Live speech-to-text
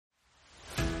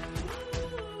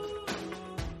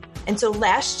And so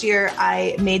last year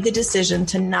I made the decision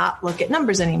to not look at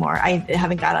numbers anymore. I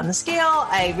haven't got on the scale.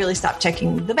 I really stopped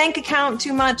checking the bank account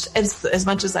too much, as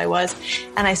much as I was.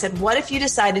 And I said, what if you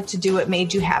decided to do what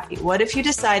made you happy? What if you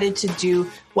decided to do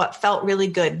what felt really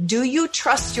good? Do you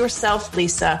trust yourself,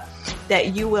 Lisa,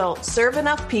 that you will serve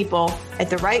enough people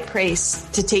at the right price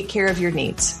to take care of your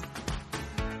needs?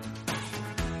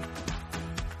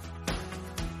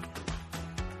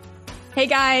 Hey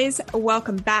guys,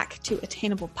 welcome back to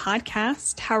Attainable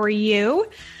Podcast. How are you?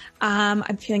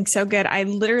 I'm feeling so good. I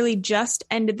literally just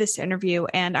ended this interview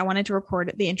and I wanted to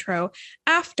record the intro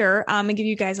after and give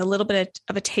you guys a little bit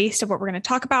of a taste of what we're going to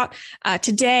talk about.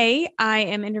 Today, I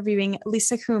am interviewing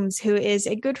Lisa Coombs, who is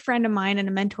a good friend of mine and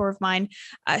a mentor of mine.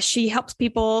 She helps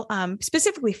people,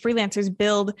 specifically freelancers,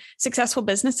 build successful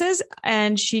businesses.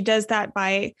 And she does that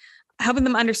by helping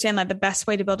them understand that the best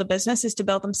way to build a business is to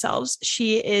build themselves.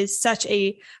 She is such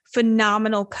a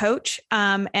phenomenal coach.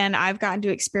 And I've gotten to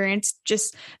experience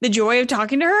just the joy of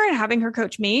talking to her and having her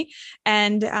coach me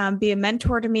and be a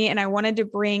mentor to me. And I wanted to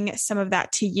bring some of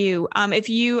that to you. If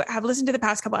you have listened to the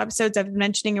past couple episodes, I've been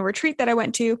mentioning a retreat that I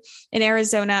went to in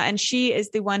Arizona, and she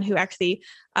is the one who actually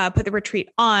put the retreat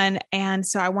on. And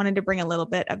so I wanted to bring a little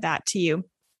bit of that to you.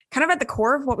 Kind of at the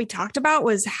core of what we talked about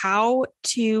was how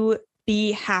to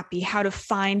be happy, how to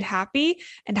find happy,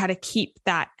 and how to keep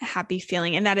that happy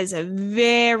feeling. And that is a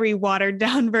very watered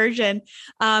down version.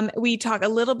 We talk a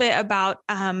little bit about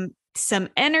some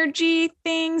energy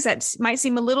things that might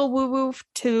seem a little woo-woo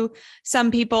to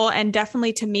some people and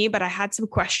definitely to me, but I had some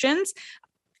questions.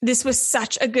 This was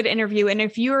such a good interview. And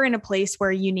if you're in a place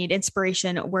where you need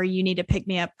inspiration, where you need to pick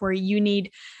me up, where you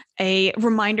need a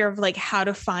reminder of like how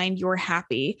to find your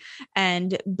happy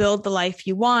and build the life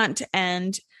you want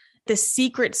and the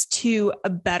secrets to a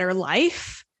better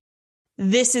life,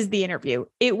 this is the interview.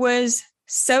 It was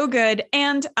so good.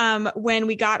 And when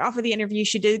we got off of the interview,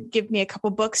 she did give me a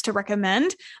couple books to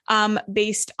recommend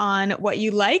based on what you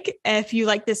like. If you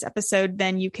like this episode,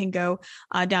 then you can go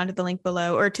down to the link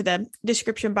below or to the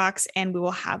description box, and we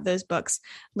will have those books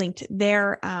linked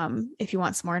there if you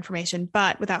want some more information.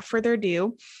 But without further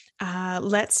ado,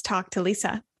 let's talk to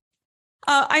Lisa.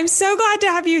 I'm so glad to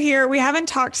have you here. We haven't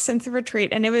talked since the retreat,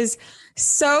 and it was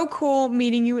so cool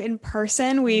meeting you in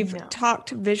person. We've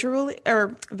talked digitally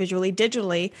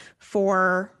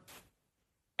for,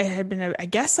 it had been, I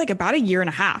guess, like about a year and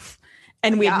a half,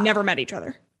 and we had never met each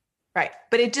other. Right.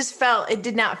 But it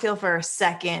did not feel for a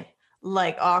second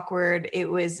like awkward. It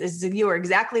was, you were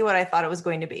exactly what I thought it was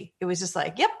going to be. It was just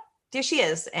like, yep, there she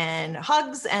is, and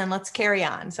hugs, and let's carry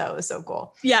on. So it was so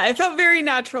cool. Yeah, it felt very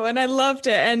natural and I loved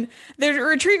it. And the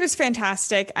retreat was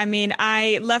fantastic. I mean,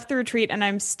 I left the retreat and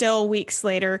I'm still weeks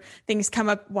later, things come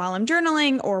up while I'm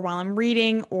journaling or while I'm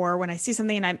reading or when I see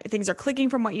something and things are clicking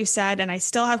from what you said. And I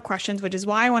still have questions, which is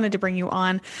why I wanted to bring you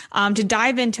on to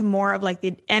dive into more of like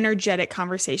the energetic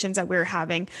conversations that we're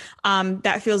having.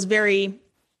 That feels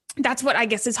that's what I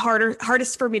guess is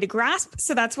hardest for me to grasp.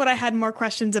 So that's what I had more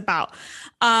questions about.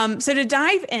 So to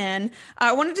dive in,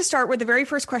 I wanted to start with the very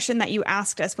first question that you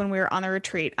asked us when we were on the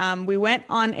retreat. We went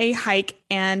on a hike,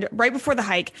 and right before the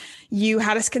hike, you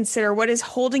had us consider what is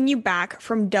holding you back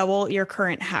from double your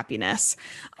current happiness.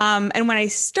 And when I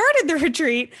started the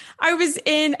retreat, I was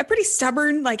in a pretty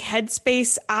stubborn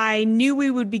headspace. I knew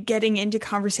we would be getting into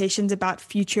conversations about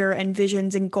future and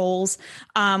visions and goals,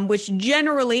 which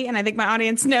generally, and I think my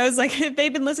audience knows, if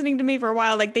they've been listening to me for a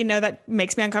while, they know that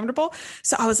makes me uncomfortable.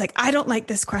 So I was like, I don't like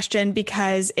this question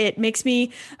because it makes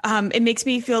me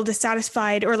feel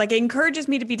dissatisfied, or it encourages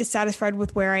me to be dissatisfied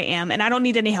with where I am. And I don't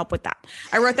need any help with that.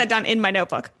 I wrote that down in my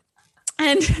notebook.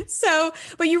 And so,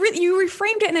 but you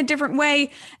reframed it in a different way.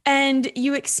 And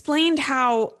you explained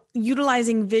how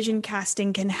utilizing vision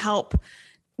casting can help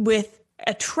with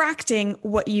attracting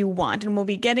what you want. And we'll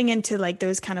be getting into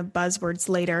those kind of buzzwords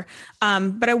later.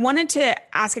 But I wanted to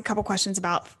ask a couple questions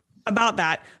about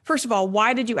that. First of all,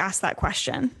 why did you ask that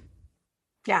question?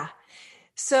 Yeah.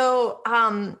 So,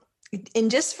 and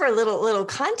just for a little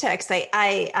context,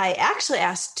 I actually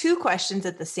asked two questions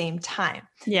at the same time.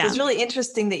 Yeah. It's really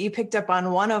interesting that you picked up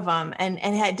on one of them and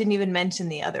didn't even mention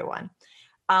the other one.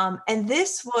 And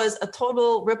this was a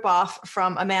total ripoff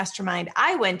from a mastermind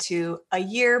I went to a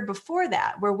year before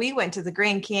that, where we went to the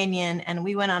Grand Canyon and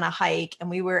we went on a hike, and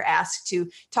we were asked to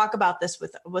talk about this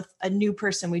with a new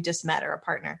person we just met, or a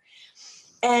partner.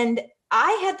 And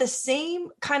I had the same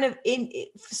kind of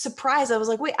surprise. I was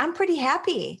like, wait, I'm pretty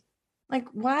happy.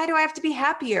 Why do I have to be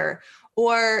happier?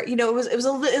 Or, it was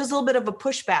a little bit of a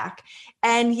pushback.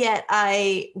 And yet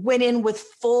I went in with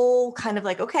full kind of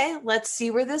okay, let's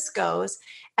see where this goes.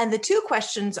 And the two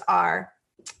questions are,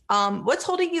 What's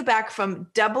holding you back from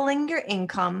doubling your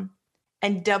income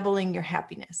and doubling your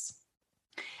happiness?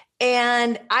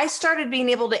 And I started being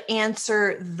able to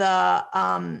answer the,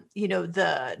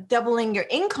 the doubling your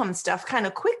income stuff kind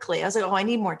of quickly. I was like, oh, I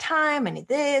need more time. I need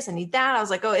this. I need that. I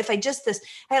was like, oh, if I just this,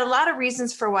 I had a lot of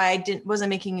reasons for why I wasn't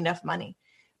making enough money.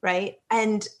 Right.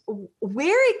 And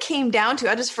where it came down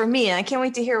to, just for me, and I can't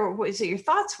wait to hear what your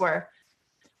thoughts were.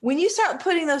 When you start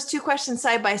putting those two questions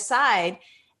side by side,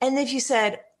 and if you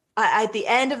said at the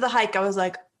end of the hike, I was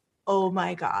like, oh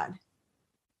my God.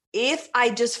 If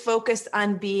I just focused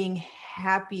on being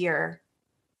happier,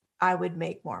 I would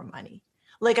make more money.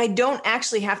 Like I don't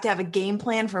actually have to have a game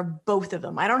plan for both of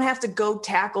them. I don't have to go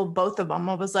tackle both of them.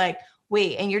 I was like,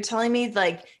 wait, and you're telling me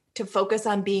like to focus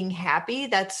on being happy?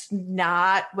 That's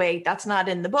not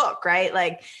in the book, right?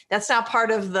 Like that's not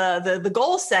part of the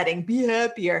goal setting, be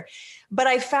happier. But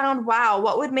I found, wow,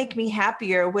 what would make me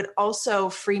happier would also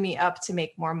free me up to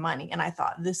make more money. And I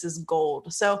thought, this is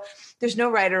gold. So there's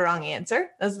no right or wrong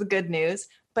answer. That's the good news.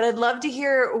 But I'd love to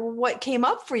hear what came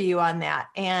up for you on that.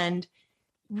 And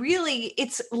really,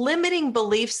 it's limiting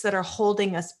beliefs that are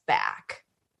holding us back.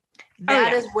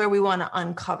 That is where we want to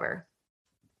uncover.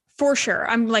 For sure.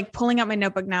 I'm like pulling out my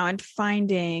notebook now and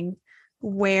finding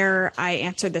where I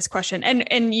answered this question.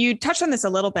 And you touched on this a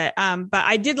little bit. But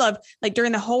I did love, like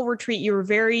during the whole retreat, you were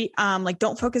very, like,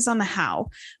 don't focus on the how,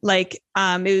 like,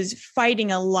 it was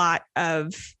fighting a lot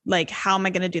of like, how am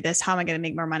I going to do this? How am I going to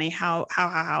make more money? How,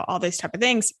 all those type of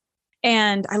things.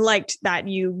 And I liked that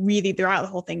you really throughout the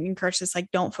whole thing encouraged us, like,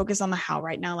 don't focus on the how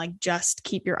right now, like just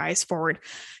keep your eyes forward.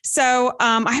 So,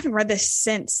 I haven't read this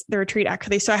since the retreat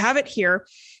actually. So I have it here.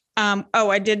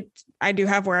 I do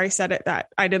have where I said it that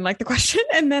I didn't like the question.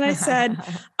 And then I said,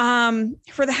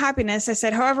 for the happiness, I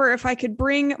said, however, if I could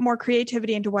bring more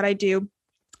creativity into what I do,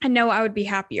 I know I would be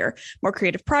happier, more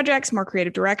creative projects, more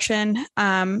creative direction.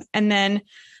 And then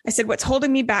I said, what's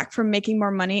holding me back from making more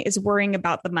money is worrying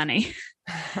about the money.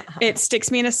 It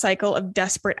sticks me in a cycle of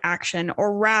desperate action,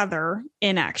 or rather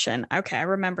inaction. Okay. I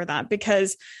remember that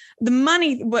because the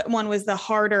money one was the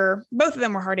harder, both of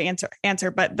them were hard to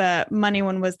answer, but the money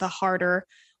one was the harder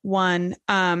one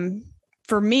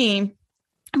for me.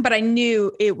 But I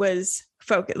knew it was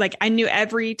focus. Like I knew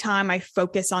every time I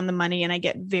focus on the money and I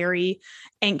get very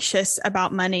anxious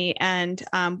about money and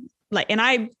and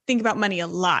I think about money a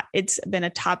lot. It's been a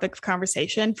topic of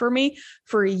conversation for me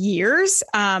for years.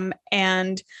 And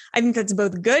I think that's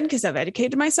both good because I've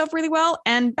educated myself really well,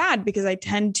 and bad because I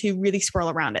tend to really swirl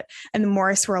around it. And the more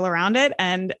I swirl around it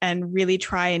and really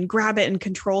try and grab it and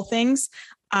control things,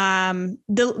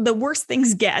 the worse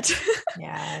things get.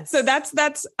 Yes. So that's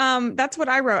what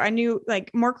I wrote. I knew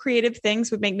like more creative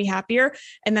things would make me happier.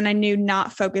 And then I knew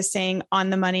not focusing on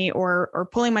the money or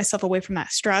pulling myself away from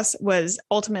that stress was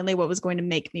ultimately what was going to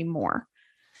make me more.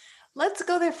 Let's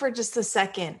go there for just a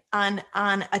second on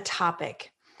a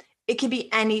topic. It could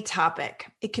be any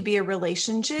topic. It could be a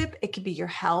relationship. It could be your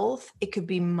health. It could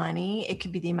be money. It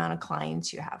could be the amount of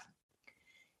clients you have.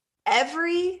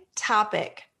 Every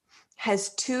topic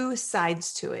has two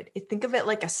sides to it. Think of it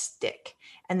like a stick,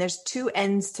 and there's two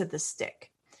ends to the stick.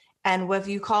 And what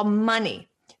you call money,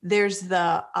 there's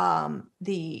the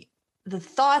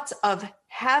thoughts of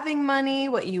having money,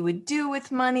 what you would do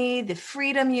with money, the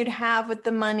freedom you'd have with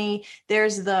the money.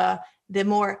 There's the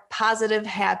more positive,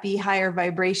 happy, higher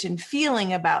vibration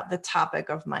feeling about the topic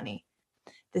of money.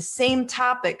 The same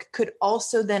topic could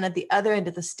also then at the other end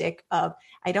of the stick of,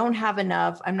 I don't have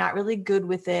enough. I'm not really good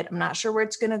with it. I'm not sure where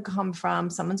it's going to come from.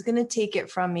 Someone's going to take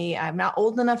it from me. I'm not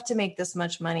old enough to make this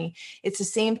much money. It's the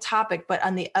same topic, but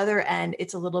on the other end,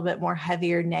 it's a little bit more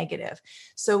heavier negative.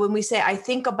 So when we say, I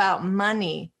think about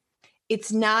money,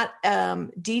 it's not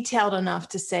detailed enough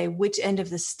to say, which end of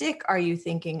the stick are you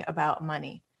thinking about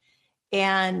money?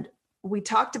 And we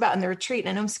talked about in the retreat, and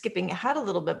I know I'm skipping ahead a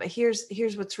little bit, but here's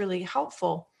what's really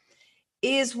helpful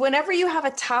is whenever you have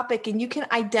a topic and you can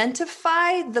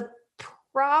identify the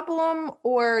problem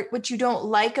or what you don't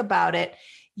like about it,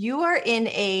 you are in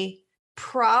a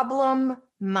problem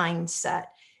mindset.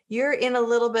 You're in a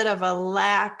little bit of a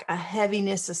lack, a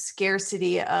heaviness, a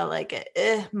scarcity,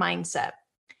 mindset.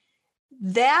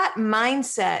 That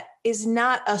mindset is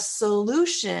not a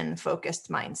solution-focused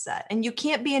mindset. And you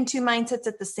can't be in two mindsets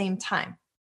at the same time.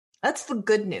 That's the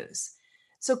good news.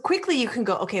 So quickly you can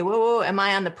go, okay, whoa, am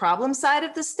I on the problem side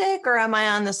of the stick or am I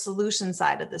on the solution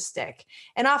side of the stick?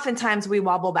 And oftentimes we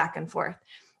wobble back and forth.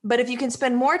 But if you can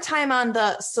spend more time on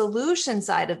the solution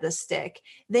side of the stick,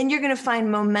 then you're going to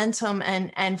find momentum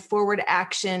and forward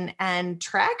action and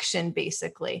traction,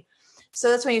 basically.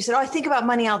 So that's when you said, I think about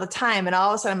money all the time. And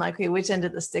all of a sudden I'm like, okay, which end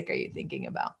of the stick are you thinking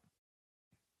about?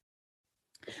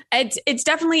 It's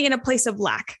definitely in a place of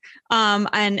lack,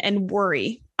 and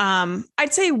worry.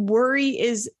 I'd say worry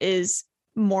is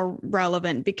more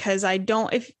relevant because I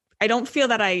don't feel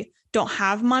that I don't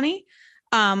have money.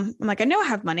 I'm like, I know I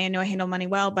have money. I know I handle money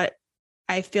well, but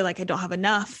I feel like I don't have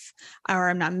enough, or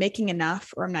I'm not making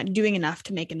enough, or I'm not doing enough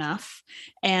to make enough.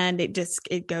 And it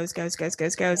goes.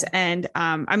 And,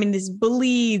 I mean, this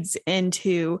bleeds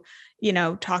into,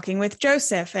 talking with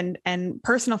Joseph and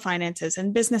personal finances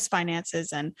and business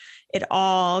finances, and it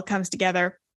all comes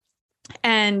together.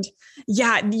 And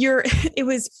yeah, it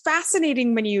was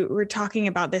fascinating when you were talking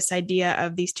about this idea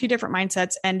of these two different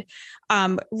mindsets and,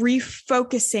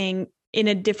 refocusing in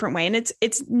a different way. And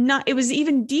it was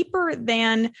even deeper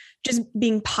than just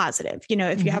being positive.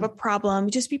 If you have a problem,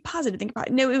 just be positive, think about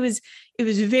it. No, it was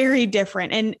very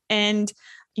different. And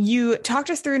you talked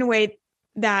us through in a way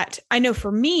that I know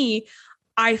for me,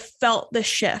 I felt the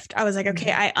shift. I was like,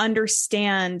 okay, I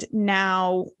understand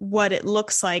now what it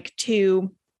looks like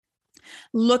to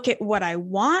look at what I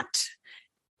want,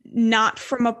 not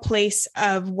from a place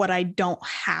of what I don't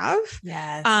have.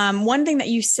 Yes. One thing that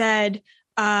you said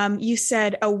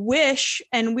a wish,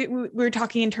 and we were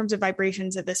talking in terms of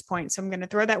vibrations at this point. So I'm going to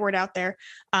throw that word out there.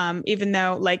 Even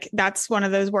though like, that's one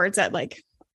of those words that like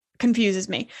confuses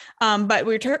me. But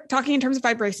we were talking in terms of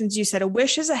vibrations. You said a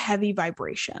wish is a heavy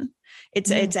vibration.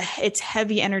 It's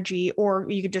heavy energy, or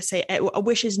you could just say a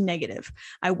wish is negative.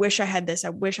 I wish I had this. I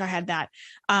wish I had that.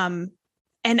 And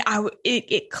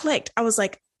it clicked. I was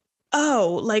like,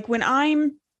 oh, like when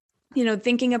I'm,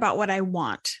 thinking about what I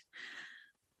want,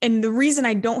 and the reason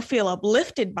I don't feel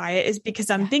uplifted by it is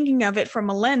because I'm thinking of it from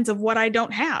a lens of what I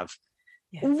don't have,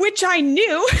 which I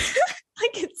knew.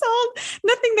 Like it's all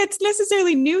nothing that's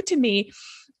necessarily new to me.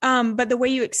 But the way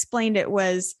you explained it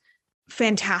was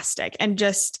fantastic and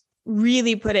just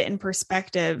really put it in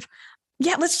perspective.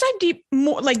 Yeah, let's dive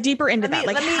deeper into that.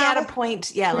 Let me add a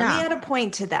point. Let me add a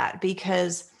point to that,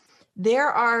 because there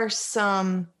are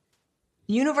some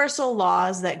universal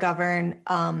laws that govern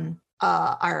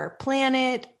our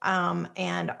planet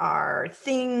and our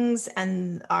things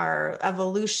and our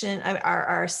evolution,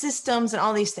 our systems and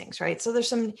all these things, right? So there's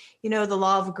some, the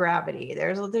law of gravity.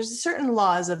 There's certain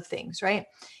laws of things, right?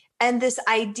 And this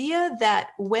idea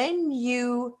that when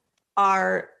you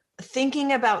are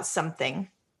thinking about something,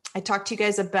 I talked to you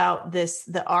guys about this,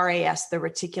 the RAS, the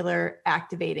reticular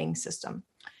activating system.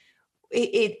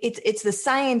 It's the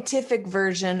scientific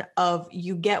version of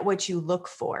you get what you look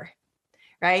for.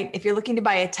 Right? If you're looking to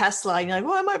buy a Tesla and you're like,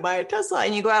 well, I might buy a Tesla.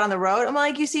 And you go out on the road, I'm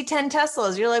like, you see 10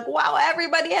 Teslas. You're like, wow,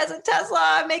 everybody has a Tesla.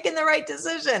 I'm making the right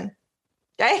decision.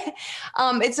 Okay.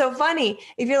 It's so funny.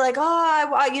 If you're like,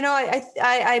 I'm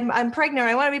pregnant.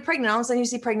 I want to be pregnant. All of a sudden you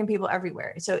see pregnant people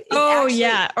everywhere. So,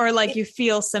 or like you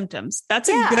feel symptoms. That's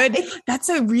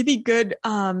a really good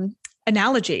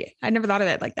analogy. I never thought of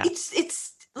it like that.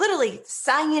 It's literally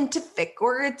scientific,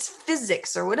 or it's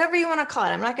physics, or whatever you want to call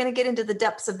it. I'm not going to get into the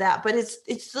depths of that, but it's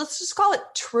let's just call it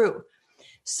true.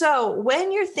 So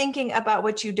when you're thinking about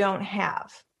what you don't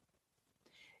have,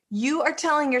 you are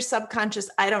telling your subconscious,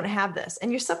 I don't have this.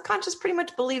 And your subconscious pretty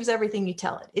much believes everything you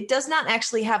tell it. It does not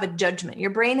actually have a judgment. Your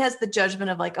brain has the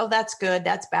judgment of like, oh, that's good,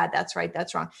 that's bad, that's right,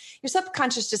 that's wrong. Your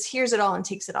subconscious just hears it all and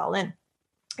takes it all in.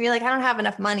 You're like, I don't have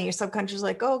enough money. Your subconscious is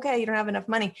like, oh, okay, you don't have enough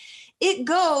money. It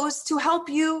goes to help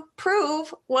you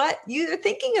prove what you're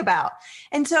thinking about.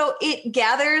 And so it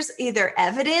gathers either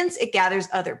evidence, it gathers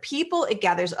other people, it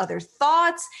gathers other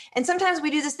thoughts. And sometimes we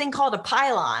do this thing called a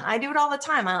pile-on. I do it all the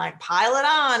time. I like pile it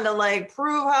on to like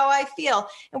prove how I feel.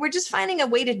 And we're just finding a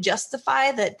way to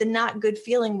justify the not good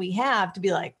feeling we have, to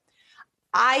be like,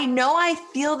 I know I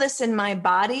feel this in my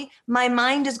body. My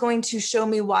mind is going to show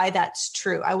me why that's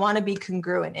true. I want to be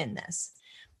congruent in this.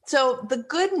 So the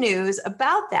good news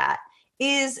about that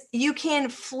is you can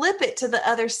flip it to the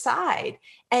other side,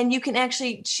 and you can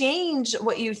actually change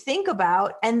what you think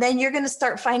about. And then you're going to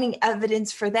start finding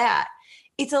evidence for that.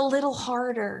 It's a little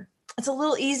harder. It's a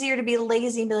little easier to be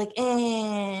lazy and be like,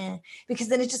 because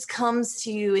then it just comes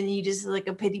to you and you just like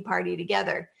a pity party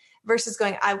together. Versus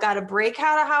going, I've got to break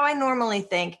out of how I normally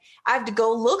think. I have to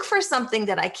go look for something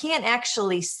that I can't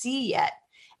actually see yet.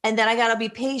 And then I got to be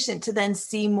patient to then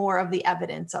see more of the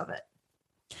evidence of it.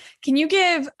 Can you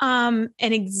give can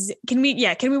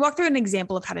we walk through an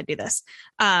example of how to do this?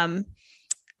 And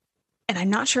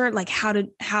I'm not sure like how to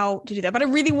do that, but I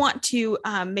really want to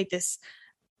make this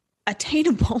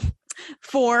attainable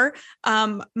for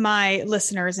my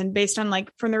listeners. And based on like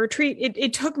from the retreat,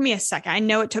 it took me a second. I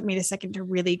know it took me a second to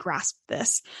really grasp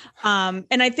this. And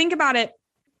I think about it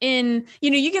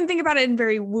you can think about it in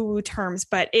very woo-woo terms,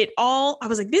 but I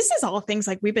was like, this is all things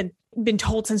like we've been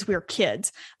told since we were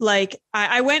kids. Like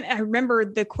I remember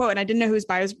the quote and I didn't know who it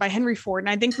was by Henry Ford. And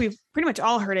I think we've pretty much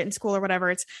all heard it in school or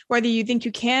whatever. It's whether you think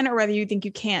you can or whether you think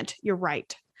you can't, you're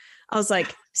right. I was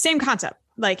like, same concept.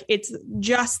 Like it's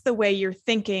just the way you're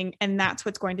thinking. And that's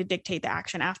what's going to dictate the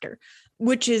action after,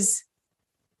 which is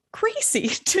crazy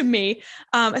to me.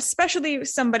 Especially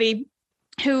somebody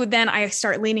who then I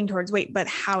start leaning towards, wait, but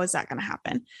how is that going to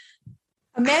happen?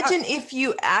 Imagine if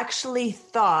you actually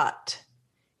thought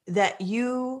that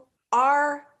you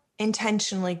are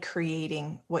intentionally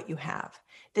creating what you have,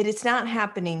 that it's not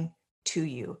happening to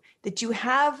you, that you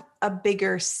have a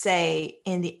bigger say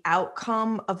in the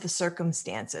outcome of the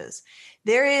circumstances.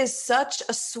 There is such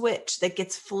a switch that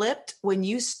gets flipped when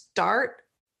you start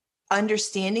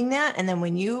understanding that. And then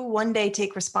when you one day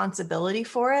take responsibility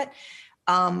for it,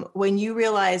 when you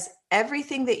realize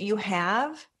everything that you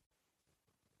have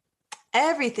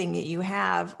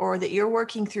or that you're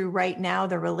working through right now,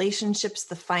 the relationships,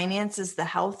 the finances, the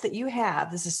health that you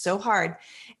have, this is so hard.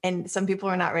 And some people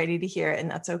are not ready to hear it,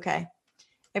 and that's okay.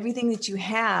 Everything that you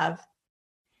have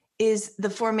is the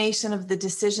formation of the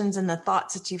decisions and the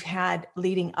thoughts that you've had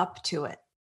leading up to it.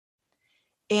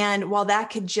 And while that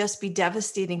could just be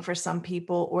devastating for some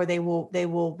people, or they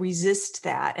will resist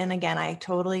that. And again, I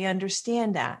totally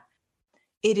understand that.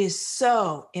 It is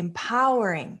so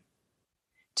empowering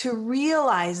to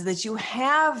realize that you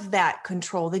have that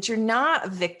control, that you're not a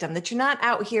victim, that you're not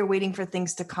out here waiting for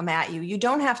things to come at you. You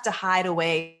don't have to hide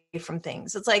away from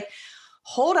things. It's like,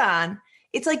 hold on.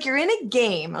 It's like you're in a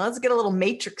game. Let's get a little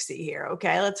matrixy here.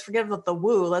 Okay. Let's forget about the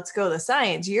woo. Let's go to the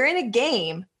science. You're in a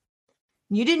game.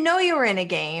 You didn't know you were in a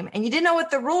game and you didn't know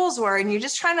what the rules were. And you're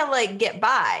just trying to like get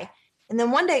by. And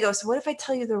then one day goes, so what if I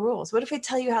tell you the rules? What if I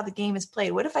tell you how the game is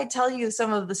played? What if I tell you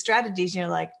some of the strategies? And you're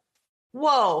like,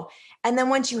 whoa. And then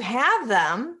once you have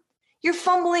them, you're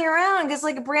fumbling around because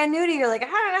like brand new to you, you're like, I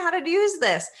don't know how to use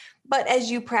this. But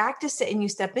as you practice it and you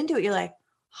step into it, you're like,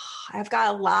 oh, I've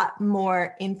got a lot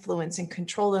more influence and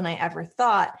control than I ever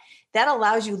thought. That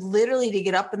allows you literally to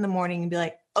get up in the morning and be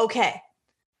like, okay,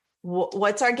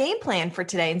 what's our game plan for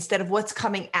today instead of what's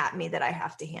coming at me that I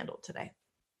have to handle today.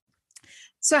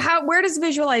 So where does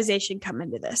visualization come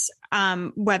into this?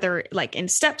 Whether like in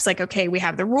steps, like, okay, we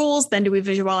have the rules, then do we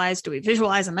visualize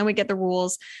and then we get the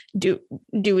rules?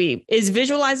 Is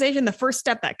visualization the first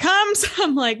step that comes?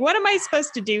 I'm like, what am I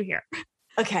supposed to do here?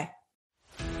 Okay.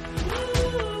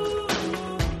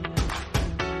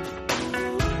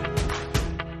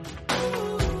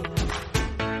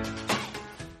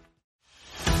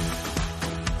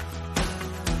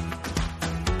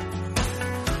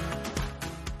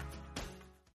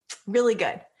 Really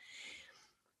good.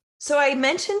 So I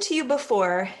mentioned to you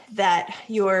before that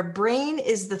your brain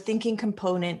is the thinking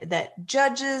component that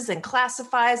judges and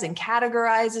classifies and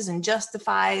categorizes and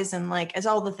justifies and like is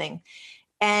all the thing.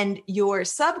 And your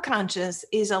subconscious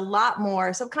is a lot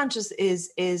more. Subconscious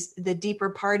is the deeper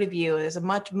part of you. Is a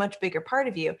much, much bigger part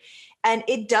of you. And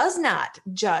it does not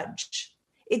judge.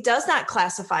 It does not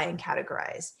classify and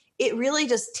categorize. It really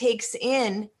just takes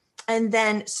in and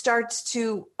then starts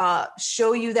to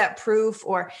show you that proof.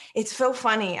 Or it's so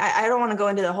funny. I don't want to go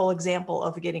into the whole example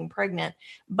of getting pregnant,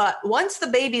 but once the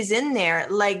baby's in there,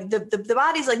 like the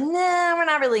body's like, nah, we're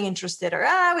not really interested, or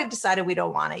we've decided we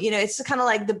don't want it. You know, it's kind of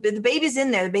like the baby's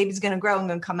in there, the baby's going to grow and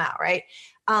going to come out, right?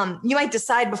 You might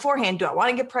decide beforehand, do I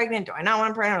want to get pregnant? Do I not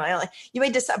want to pregnant? Like, you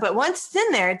might decide, but once it's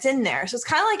in there, it's in there. So it's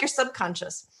kind of like your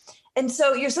subconscious. And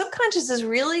so your subconscious is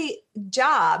really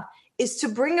job is to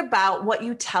bring about what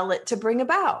you tell it to bring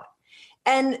about.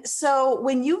 And so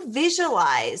when you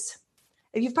visualize,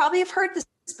 you've probably have heard this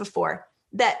before,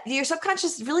 that your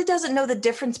subconscious really doesn't know the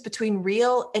difference between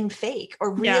real and fake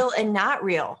or real and not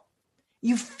real.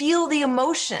 You feel the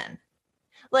emotion.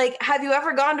 Like, have you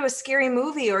ever gone to a scary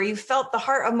movie or you felt the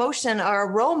heart emotion or a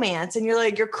romance and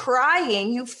you're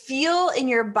crying, you feel in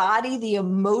your body the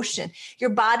emotion. Your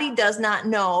body does not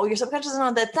know, your subconscious doesn't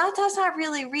know that's not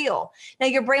really real. Now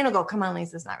your brain will go, come on,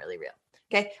 Lisa, it's not really real.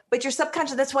 Okay. But your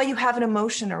subconscious, that's why you have an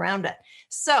emotion around it.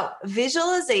 So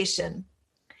visualization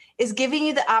is giving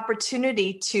you the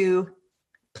opportunity to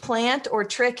plant or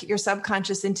trick your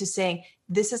subconscious into saying,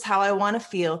 this is how I want to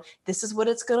feel. This is what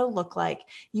it's going to look like.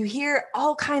 You hear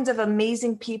all kinds of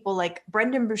amazing people like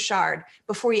Brendan Burchard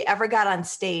before he ever got on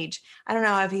stage. I don't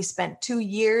know if he spent 2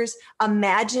 years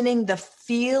imagining the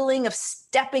feeling of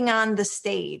stepping on the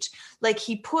stage. Like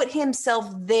he put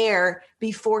himself there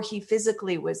before he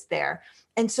physically was there.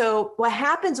 And so what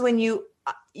happens when you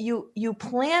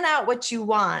plan out what you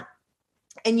want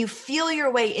and you feel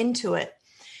your way into it,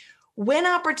 when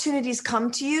opportunities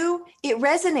come to you, it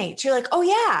resonates. You're like, oh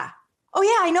yeah,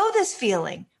 I know this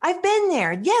feeling. I've been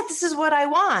there. Yeah, this is what I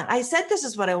want. I said this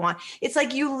is what I want. It's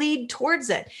like you lead towards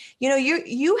it.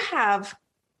 You have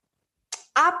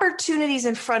opportunities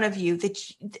in front of you that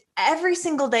every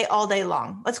single day, all day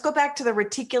long. Let's go back to the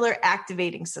reticular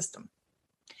activating system.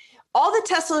 All the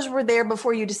Teslas were there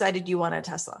before you decided you want a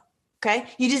Tesla. Okay.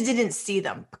 You just didn't see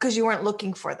them because you weren't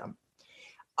looking for them.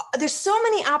 There's so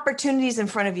many opportunities in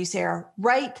front of you, Sarah,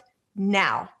 right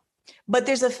now. But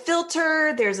there's a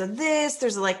filter, there's a this,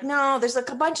 there's there's like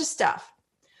a bunch of stuff.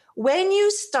 When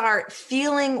you start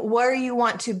feeling where you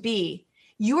want to be,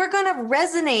 you are going to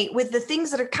resonate with the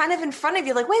things that are kind of in front of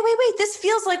you. Like, wait, this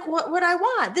feels like what I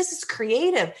want. This is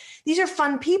creative. These are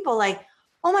fun people. Like,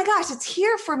 oh my gosh, it's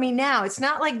here for me now. It's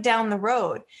not like down the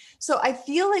road. So I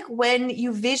feel like when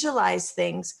you visualize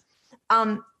things,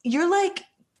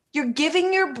 you're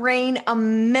giving your brain a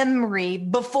memory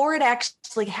before it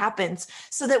actually happens,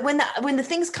 so that when the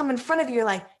things come in front of you, you're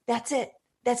like, that's it.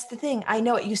 That's the thing. I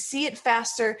know it. You see it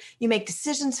faster. You make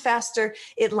decisions faster.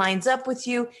 It lines up with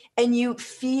you and you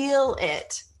feel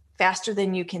it faster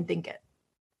than you can think it.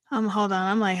 Hold on.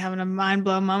 I'm like having a mind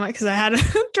blown moment because I had a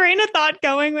train of thought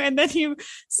going. And then you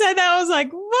said that. I was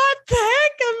like, what the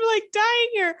heck? I'm like dying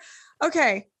here.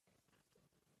 Okay.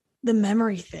 The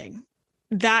memory thing.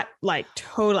 That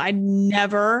totally, I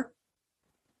never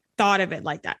thought of it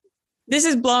like that. This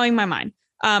is blowing my mind.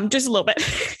 Just a little bit,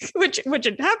 which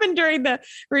had happened during the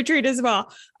retreat as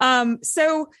well.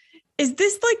 So is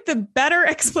this like the better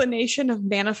explanation of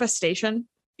manifestation?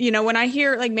 When I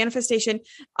hear like manifestation,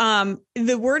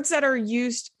 the words that are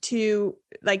used to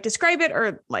like describe it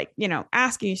are like,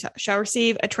 ask and you shall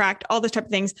receive, attract, all those type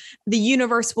of things. The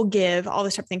universe will give, all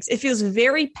those type of things. It feels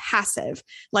very passive,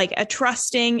 like a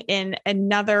trusting in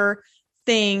another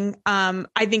thing.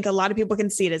 I think a lot of people can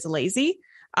see it as lazy.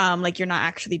 Like you're not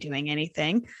actually doing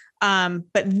anything.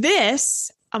 But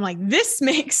this, I'm like, this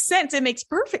makes sense. It makes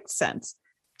perfect sense.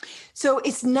 So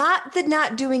it's not the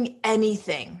not doing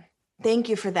anything. Thank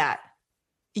you for that.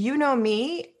 You know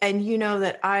me, and you know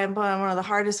that I am one of the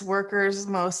hardest workers,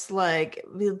 most like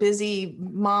busy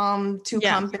mom, two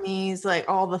companies, like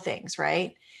all the things,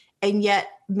 right? And yet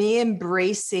me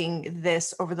embracing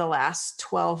this over the last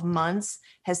 12 months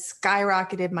has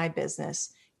skyrocketed my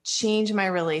business, changed my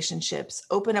relationships,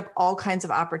 opened up all kinds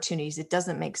of opportunities. It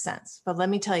doesn't make sense. But let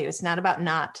me tell you, it's not about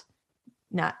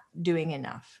not doing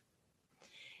enough.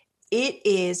 It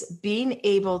is being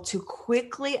able to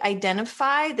quickly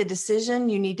identify the decision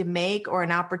you need to make or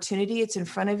an opportunity. It's in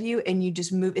front of you and you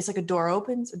just move. It's like a door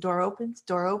opens, a door opens, a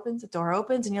door opens, a door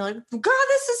opens. And you're like, girl,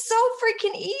 this is so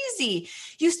freaking easy.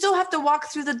 You still have to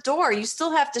walk through the door. You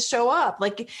still have to show up.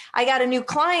 Like I got a new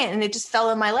client and it just fell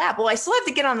in my lap. Well, I still have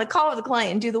to get on the call with the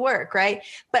client and do the work, right?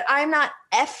 But I'm not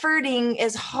efforting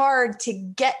as hard to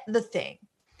get the thing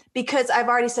because I've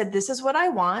already said, this is what I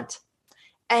want.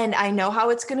 And I know how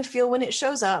it's going to feel when it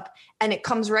shows up and it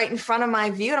comes right in front of my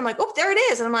view. And I'm like, oh, there it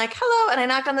is. And I'm like, hello. And I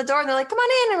knock on the door and they're like, come on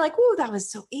in. And I'm like, ooh, that was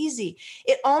so easy.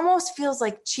 It almost feels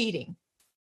like cheating.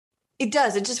 It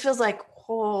does. It just feels like,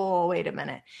 oh, wait a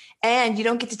minute. And you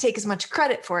don't get to take as much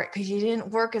credit for it because you didn't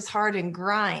work as hard and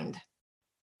grind.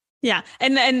 Yeah.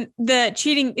 And then the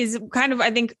cheating is kind of, I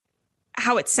think,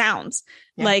 how it sounds.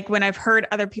 Yeah. Like when I've heard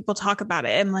other people talk about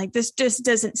it, I'm like, this just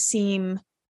doesn't seem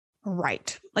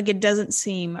right. Like it doesn't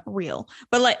seem real,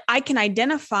 but like I can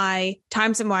identify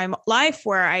times in my life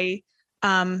where I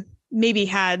maybe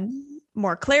had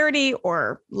more clarity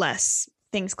or less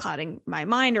things clouding my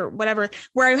mind or whatever,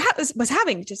 where I was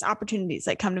having just opportunities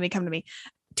like come to me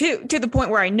to the point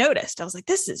where I noticed, I was like,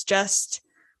 this is just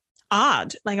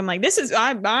odd. Like, I'm like, this is,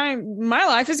 my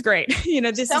life is great.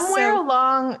 This somewhere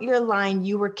along your line,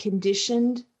 you were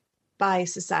conditioned by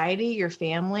society, your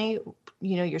family,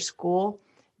 your school,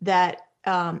 that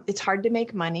it's hard to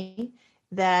make money,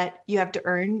 that you have to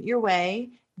earn your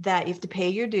way, that you have to pay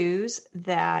your dues,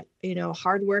 that,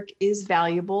 hard work is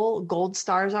valuable. Gold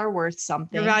stars are worth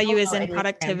something. Your value is in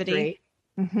productivity.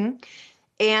 Mm-hmm.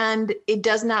 And it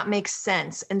does not make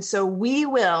sense. And so we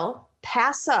will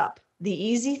pass up the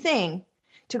easy thing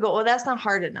to go, well, that's not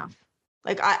hard enough.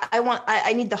 Like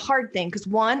I need the hard thing because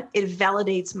one, it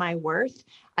validates my worth.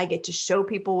 I get to show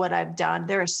people what I've done.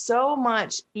 There is so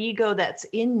much ego that's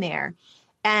in there.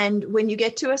 And when you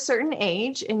get to a certain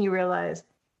age and you realize,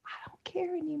 I don't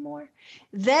care anymore,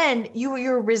 then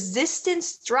your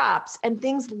resistance drops and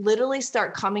things literally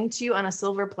start coming to you on a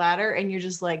silver platter. And you're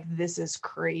just like, this is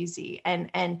crazy.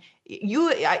 And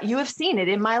you have seen it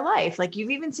in my life. Like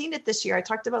you've even seen it this year. I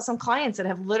talked about some clients that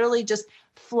have literally just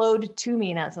flowed to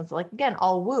me in that sense. Like, again,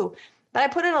 all woo. But I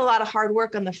put in a lot of hard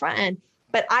work on the front end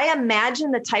but I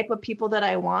imagine the type of people that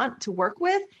I want to work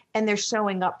with, and they're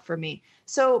showing up for me.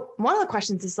 So one of the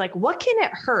questions is like, what can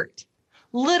it hurt?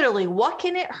 Literally, what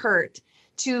can it hurt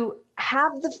to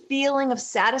have the feeling of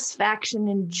satisfaction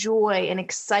and joy and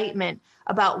excitement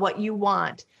about what you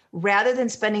want, rather than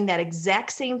spending that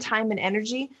exact same time and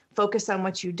energy focused on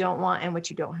what you don't want and what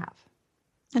you don't have?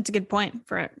 That's a good point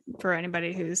for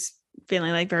anybody who's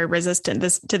feeling like very resistant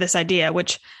to this idea,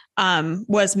 which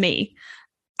was me.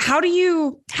 How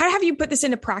have you put this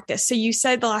into practice? So you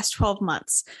said the last 12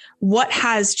 months. What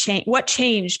has changed? What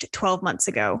changed 12 months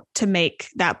ago to make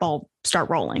that ball start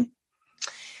rolling?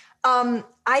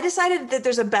 I decided that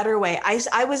there's a better way.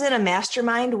 I was in a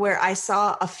mastermind where I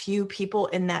saw a few people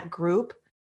in that group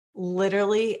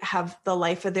literally have the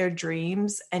life of their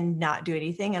dreams and not do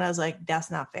anything. And I was like, that's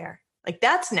not fair. Like,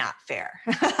 that's not fair.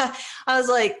 I was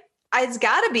like, it's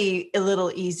got to be a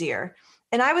little easier.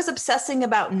 And I was obsessing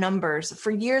about numbers.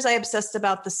 For years, I obsessed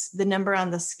about the number on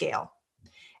the scale.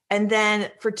 And then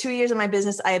for 2 years of my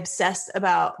business, I obsessed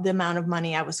about the amount of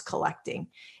money I was collecting.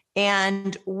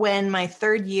 And when my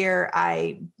third year,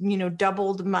 I,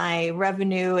 doubled my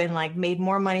revenue and like made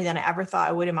more money than I ever thought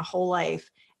I would in my whole life.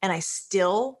 And I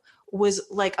still was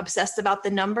like obsessed about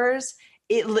the numbers.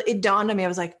 It dawned on me. I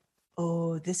was like,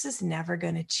 oh, this is never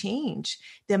going to change.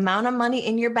 The amount of money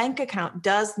in your bank account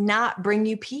does not bring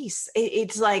you peace.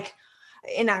 It's like,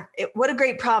 what a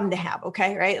great problem to have.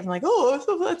 Okay. Right. I'm like,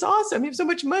 oh, that's awesome. You have so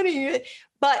much money.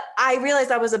 But I realized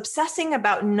I was obsessing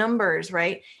about numbers.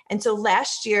 Right. And so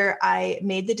last year I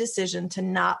made the decision to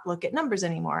not look at numbers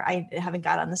anymore. I haven't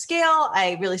got on the scale.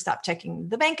 I really stopped checking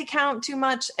the bank account too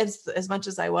much, as much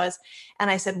as I was. And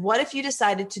I said, what if you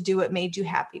decided to do what made you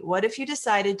happy? What if you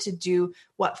decided to do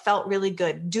what felt really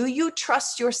good? Do you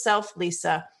trust yourself,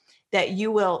 Lisa, that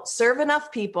you will serve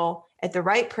enough people at the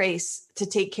right price to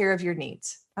take care of your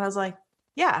needs? I was like,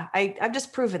 yeah, I've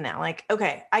just proven that. Like,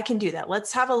 okay, I can do that.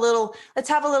 Let's have a little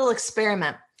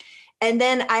experiment. And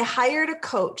then I hired a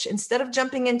coach. Instead of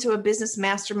jumping into a business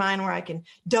mastermind where I can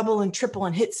double and triple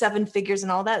and hit 7 figures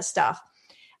and all that stuff,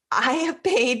 I have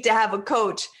paid to have a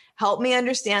coach help me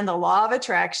understand the law of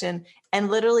attraction and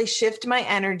literally shift my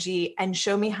energy and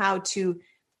show me how to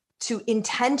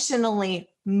intentionally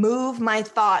move my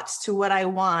thoughts to what I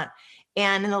want.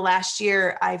 And in the last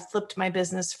year, I flipped my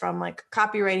business from like a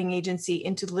copywriting agency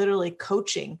into literally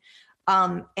coaching,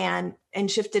 and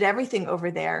shifted everything over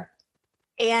there.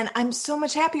 And I'm so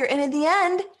much happier. And in the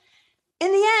end,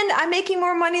 I'm making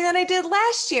more money than I did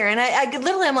last year. And I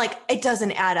literally, I'm like, it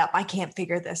doesn't add up. I can't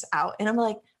figure this out. And I'm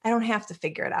like, I don't have to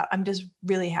figure it out. I'm just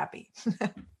really happy.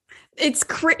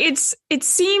 It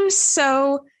seems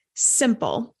so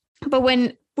simple, but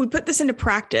when we put this into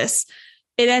practice,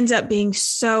 it ends up being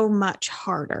so much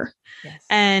harder. Yes.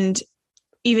 And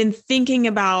even thinking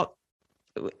about,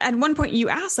 at one point you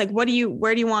asked, like, where do you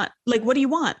want? Like, what do you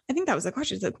want? I think that was the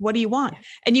question. It's like, what do you want? Yeah.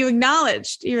 And you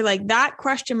acknowledged, you're like, that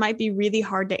question might be really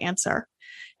hard to answer.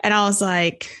 And I was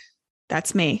like,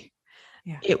 that's me.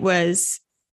 Yeah. It was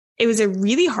a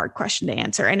really hard question to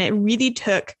answer. And it really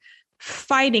took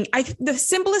fighting. The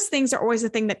simplest things are always the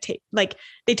thing that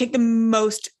they take the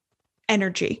most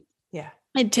energy. Yeah.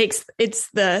 It's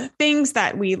the things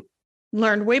that we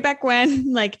learned way back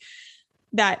when, like,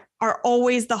 that are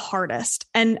always the hardest.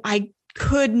 And I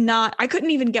couldn't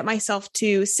even get myself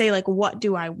to say, like, what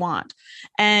do I want?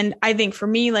 And I think for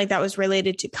me, like, that was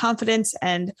related to confidence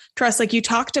and trust. Like you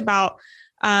talked about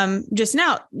just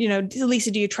now,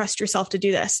 Lisa, do you trust yourself to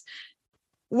do this?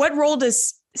 What role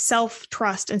does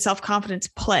self-trust and self-confidence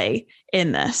play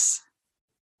in this?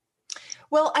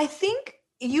 Well, I think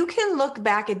you can look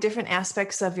back at different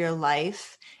aspects of your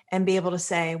life and be able to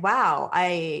say, wow,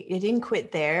 I didn't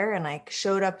quit there and I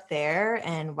showed up there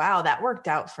and wow, that worked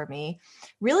out for me.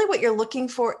 Really what you're looking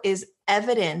for is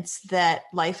evidence that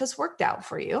life has worked out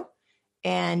for you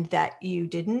and that you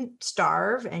didn't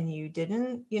starve and you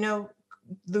didn't,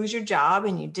 lose your job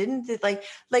and you didn't like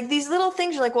these little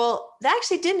things. You're like, well, that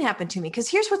actually didn't happen to me. Because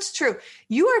here's what's true.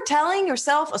 You are telling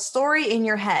yourself a story in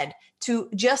your head to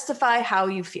justify how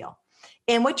you feel.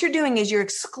 And what you're doing is you're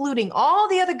excluding all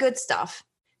the other good stuff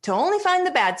to only find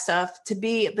the bad stuff, to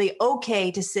be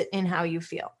okay to sit in how you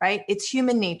feel, right? It's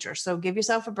human nature. So give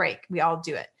yourself a break. We all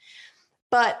do it.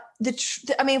 But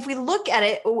if we look at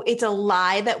it, it's a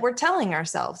lie that we're telling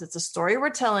ourselves. It's a story we're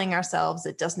telling ourselves.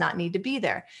 It does not need to be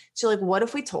there. So like, what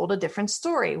if we told a different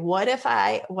story? What if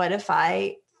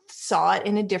I saw it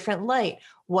in a different light?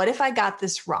 What if I got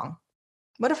this wrong?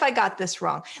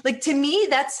 Like, to me,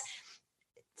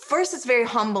 first, it's very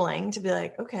humbling to be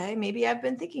like, okay, maybe I've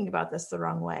been thinking about this the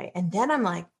wrong way. And then I'm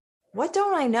like, what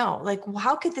don't I know? Like,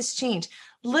 how could this change?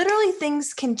 Literally,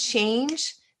 things can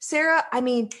change Sarah, I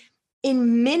mean,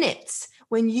 in minutes,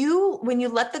 when you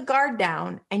let the guard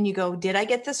down and you go, did I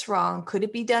get this wrong? Could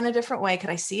it be done a different way? Could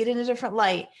I see it in a different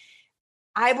light?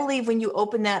 I believe when you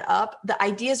open that up, the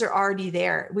ideas are already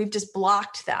there. We've just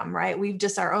blocked them, right?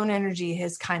 Our own energy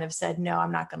has kind of said, no,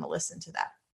 I'm not going to listen to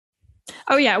that.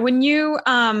 Oh yeah. When you,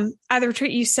 at the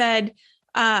retreat, you said,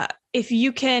 if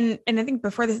you can, and I think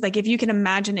before this, like, if you can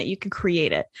imagine it, you can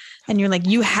create it. And you're like,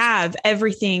 you have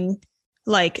everything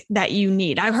like that you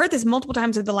need. I've heard this multiple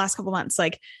times over the last couple of months.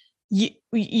 Like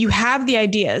you have the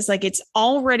ideas, like it's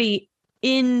already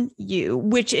in you,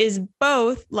 which is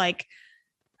both like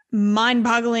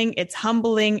mind-boggling, it's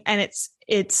humbling, and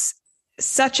it's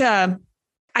such a,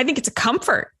 I think it's a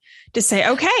comfort to say,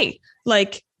 okay,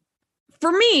 like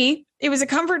for me, it was a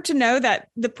comfort to know that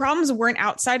the problems weren't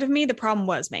outside of me. The problem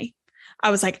was me. I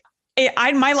was like,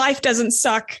 my life doesn't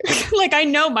suck. Like, I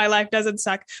know my life doesn't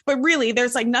suck, but really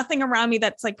there's like nothing around me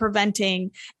that's like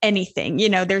preventing anything. You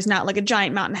know, there's not like a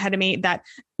giant mountain ahead of me that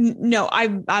no,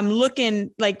 I'm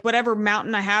looking like whatever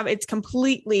mountain I have, it's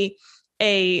completely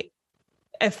a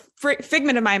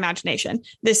figment of my imagination.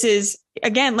 This is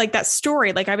again, like that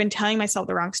story, like I've been telling myself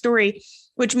the wrong story,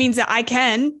 which means that I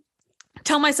can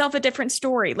tell myself a different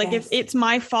story. Like if it's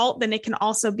my fault, then it can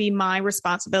also be my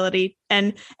responsibility.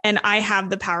 And I have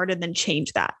the power to then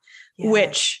change that,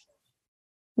 which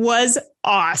was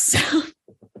awesome.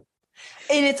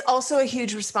 And it's also a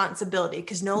huge responsibility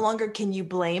because no longer can you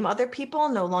blame other people.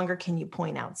 No longer can you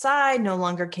point outside. No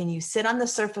longer can you sit on the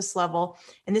surface level.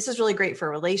 And this is really great for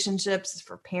relationships,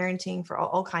 for parenting, for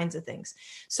all kinds of things.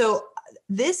 So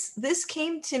this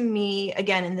came to me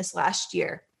again in this last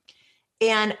year.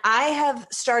 And I have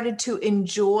started to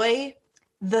enjoy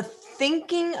the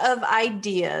thinking of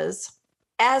ideas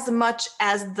as much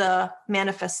as the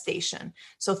manifestation.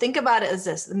 So think about it as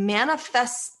this: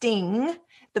 manifesting,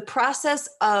 the process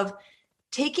of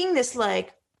taking this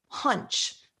like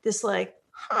hunch, this like,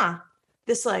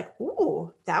 this like,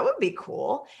 ooh, that would be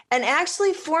cool, and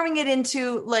actually forming it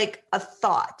into like a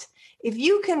thought. If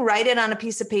you can write it on a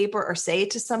piece of paper or say it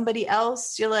to somebody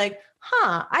else, you're like,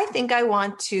 I think I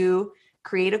want to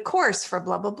create a course for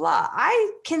blah, blah, blah.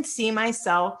 I can see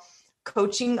myself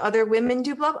coaching other women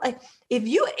do blah, blah. Like if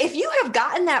you have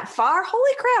gotten that far,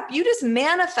 holy crap, you just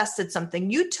manifested something.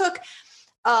 You took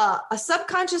a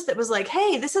subconscious that was like,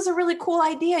 hey, this is a really cool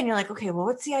idea. And you're like, okay, well,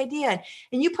 what's the idea?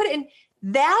 And you put it in.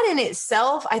 That in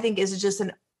itself, I think, is just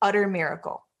an utter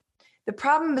miracle. The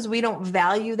problem is we don't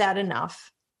value that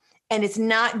enough. And it's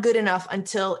not good enough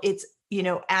until it's,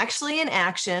 actually in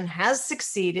action, has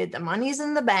succeeded, the money's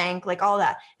in the bank, like all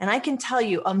that. And I can tell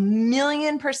you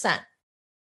 1,000,000%.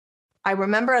 I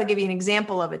remember, I'll give you an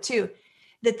example of it too,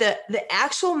 that the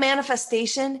actual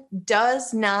manifestation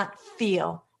does not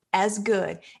feel as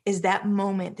good as that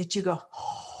moment that you go,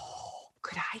 oh,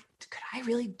 could I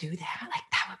really do that? Like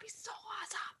that would be so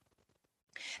awesome.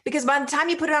 Because by the time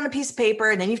you put it on a piece of paper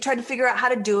and then you've tried to figure out how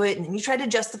to do it and then you tried to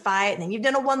justify it and then you've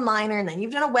done a one-liner and then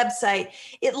you've done a website,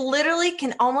 it literally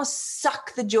can almost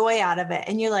suck the joy out of it.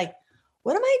 And you're like,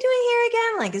 what am I doing here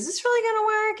again? Like, is this really going to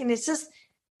work?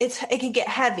 And it can get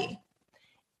heavy.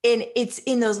 And it's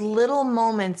in those little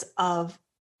moments of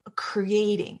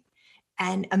creating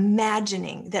and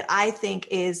imagining that I think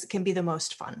can be the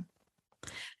most fun.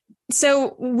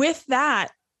 So with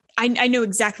that, I know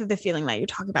exactly the feeling that you're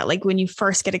talking about. Like when you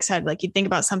first get excited, like you think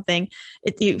about something,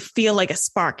 you feel like a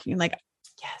spark. You're like,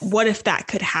 yes, what if that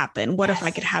could happen? What if I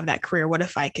could have that career? What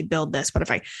if I could build this? What if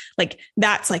I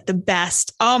that's like the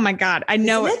best. Oh my God. I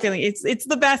know what feeling. It's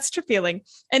the best feeling.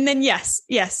 And then yes,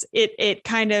 it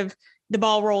kind of, the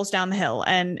ball rolls down the hill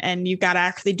and you've got to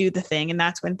actually do the thing. And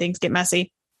that's when things get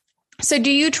messy. So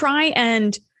do you try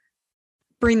and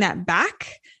bring that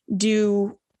back?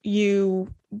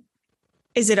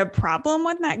 Is it a problem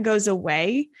when that goes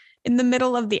away in the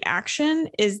middle of the action?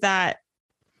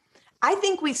 I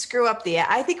think we screw up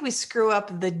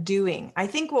the doing. I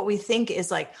think what we think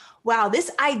is like, wow, this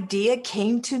idea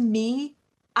came to me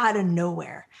out of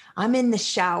nowhere. I'm in the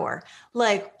shower.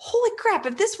 Like, holy crap,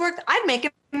 if this worked, I'd make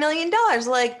 $1 million.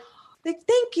 Like,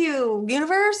 thank you,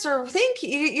 universe, or thank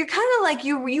you. You're kind of like,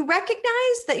 you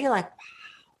recognize that you're like,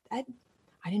 wow,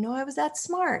 I didn't know I was that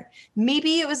smart.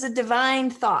 Maybe it was a divine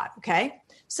thought. Okay.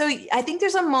 So I think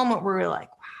there's a moment where we're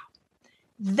like, wow.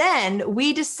 Then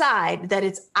we decide that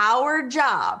it's our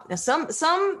job. Now,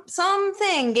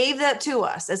 something gave that to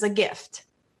us as a gift.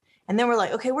 And then we're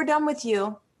like, okay, we're done with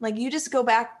you. Like, you just go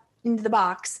back into the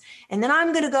box. And then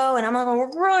I'm going to go and I'm going to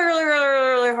work really, really,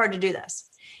 really, really hard to do this.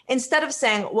 Instead of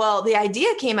saying, well, the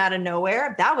idea came out of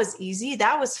nowhere. That was easy.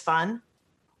 That was fun.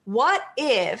 What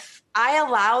if I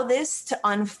allow this to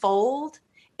unfold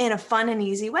in a fun and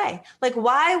easy way. Like,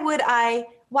 why would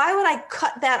I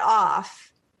cut that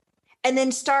off and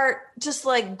then start just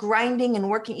like grinding and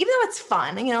working, even though it's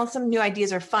fun, some new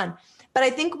ideas are fun, but I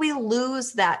think we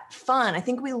lose that fun. I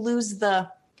think we lose the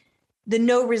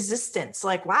no resistance.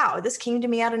 Like, wow, this came to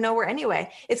me out of nowhere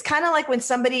anyway. It's kind of like when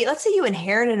somebody, let's say you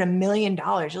inherited $1 million.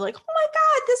 You're like, oh my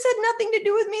God, this had nothing to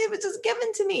do with me. It was just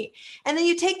given to me. And then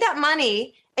you take that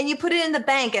money and you put it in the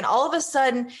bank, and all of a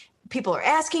sudden people are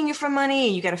asking you for money,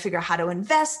 and you got to figure out how to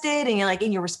invest it. And you're like,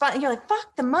 in your response, you're like,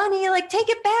 fuck the money. You're like, take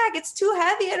it back. It's too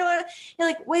heavy. I don't want to. You're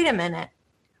like, wait a minute.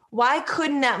 Why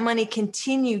couldn't that money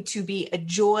continue to be a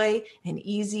joy and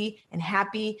easy and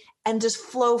happy and just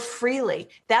flow freely?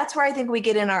 That's where I think we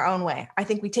get in our own way. I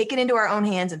think we take it into our own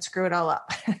hands and screw it all up.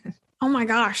 Oh my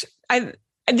gosh.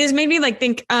 This made me like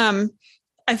think,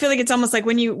 I feel like it's almost like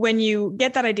when you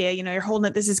get that idea, you're holding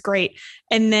it, this is great.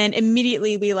 And then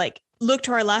immediately we like look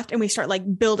to our left and we start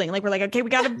like building, like we're like, okay, we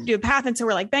got to do a path. And so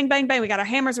we're like, bang, bang, bang. We got our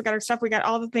hammers, we got our stuff, we got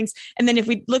all the things. And then if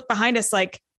we look behind us,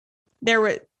 like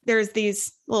there's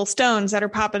these little stones that are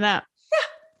popping up. Yeah.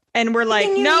 And we're like,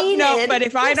 nope. But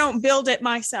if I don't build it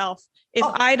myself, if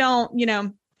I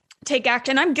don't, take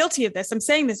action, I'm guilty of this. I'm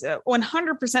saying this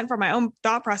 100% for my own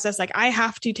thought process. Like, I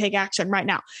have to take action right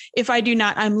now. If I do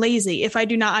not, I'm lazy. If I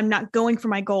do not, I'm not going for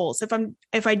my goals.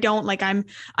 If I don't, like I'm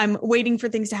waiting for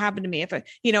things to happen to me. If I,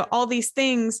 all these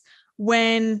things,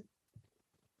 when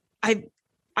I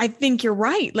think you're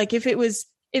right. Like if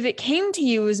it came to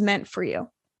you, it was meant for you.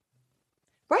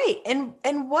 Right.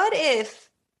 And what if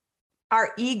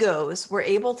our egos were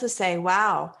able to say,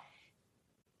 wow,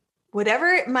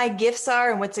 whatever my gifts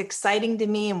are and what's exciting to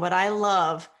me and what I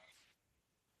love,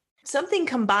 something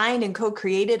combined and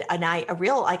co-created a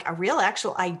real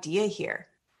actual idea here.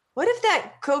 What if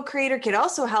that co-creator could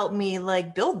also help me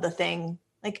like build the thing?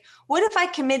 Like, what if I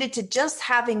committed to just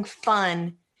having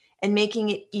fun and making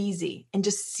it easy and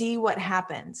just see what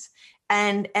happens?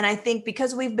 And I think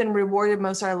because we've been rewarded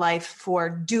most of our life for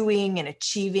doing and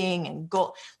achieving and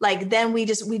goal, like then we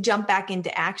jump back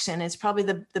into action. It's probably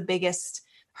the biggest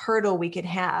hurdle we could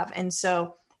have. And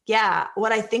so, yeah,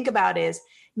 what I think about is,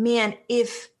 man,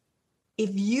 if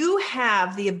you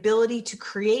have the ability to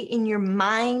create in your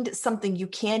mind something you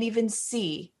can't even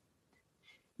see,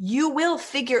 you will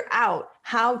figure out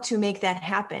how to make that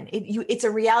happen. It's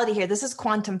a reality here. This is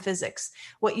quantum physics.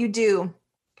 What you do,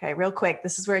 okay, real quick,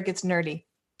 this is where it gets nerdy.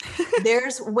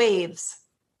 There's waves,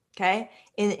 okay?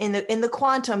 In the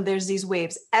quantum, there's these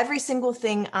waves. Every single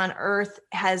thing on Earth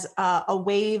has a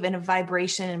wave and a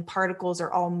vibration, and particles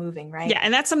are all moving, right? Yeah,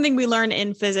 and that's something we learn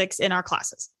in physics in our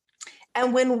classes.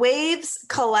 And when waves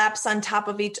collapse on top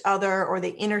of each other, or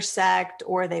they intersect,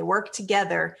 or they work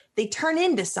together, they turn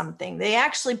into something. They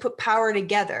actually put power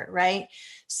together, right?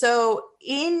 So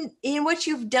in what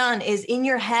you've done is, in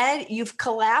your head, you've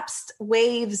collapsed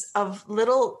waves of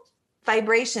little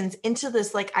vibrations into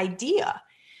this like idea.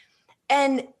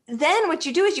 And then what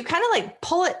you do is you kind of like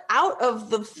pull it out of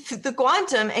the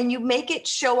quantum, and you make it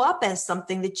show up as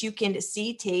something that you can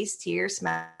see, taste, hear,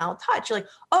 smell, touch. You're like,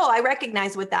 oh, I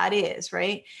recognize what that is,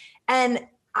 right? And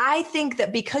I think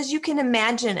that because you can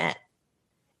imagine it,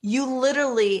 you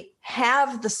literally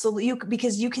have the solution,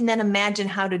 because you can then imagine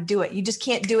how to do it. You just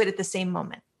can't do it at the same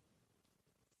moment.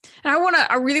 And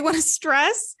I really want to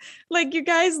stress, like, you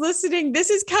guys listening, this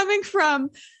is coming from,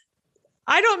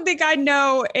 I don't think I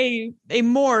know a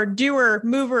more doer,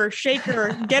 mover,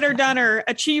 shaker, getter, doner,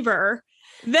 achiever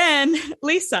than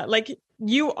Lisa. Like,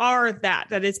 you are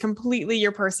that is completely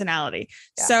your personality.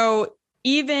 Yeah. So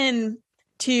even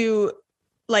to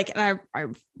like, and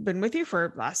I've been with you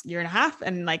for the last year and a half,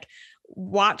 and like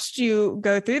watched you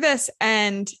go through this,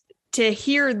 and to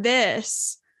hear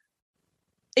this,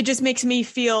 it just makes me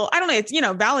feel, I don't know, it's,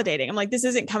 validating. I'm like, this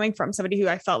isn't coming from somebody who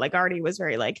I felt like already was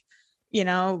very like,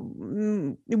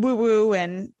 woo woo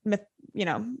and,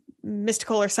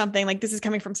 mystical or something. Like, this is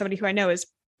coming from somebody who I know is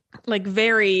like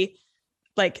very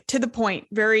like to the point,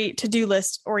 very to-do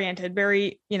list oriented,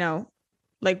 very,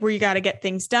 like where you got to get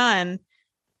things done.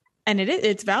 And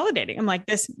it's validating. I'm like,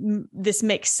 this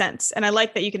makes sense. And I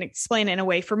like that you can explain it in a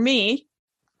way, for me,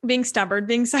 being stubborn,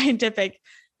 being scientific,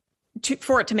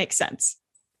 for it to make sense.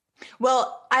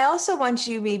 Well, I also want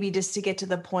you maybe just to get to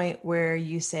the point where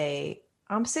you say,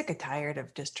 I'm sick and tired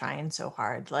of just trying so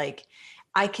hard. Like,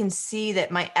 I can see that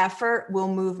my effort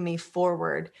will move me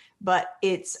forward, but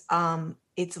it's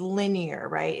linear,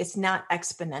 right? It's not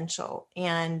exponential.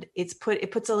 And it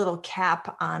puts a little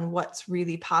cap on what's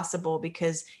really possible,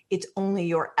 because it's only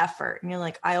your effort. And you're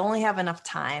like, I only have enough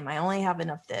time. I only have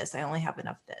enough this. I only have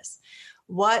enough this.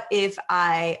 What if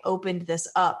I opened this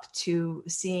up to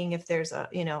seeing if there's a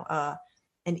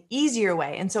an easier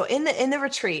way. And so in the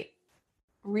retreat,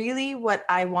 really what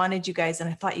I wanted you guys, and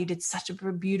I thought you did such a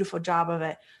beautiful job of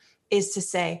it, is to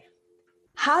say,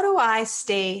 how do I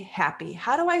stay happy?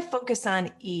 How do I focus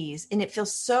on ease? And it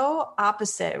feels so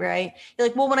opposite, right? You're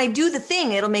like, well, when I do the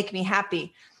thing, it'll make me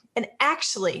happy. And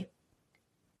actually,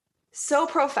 so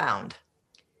profound.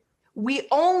 We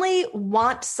only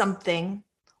want something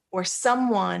or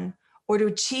someone or to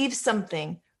achieve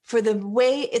something for the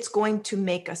way it's going to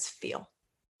make us feel.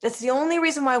 That's the only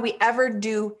reason why we ever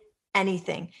do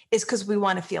anything, is because we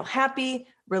want to feel happy,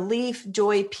 relief,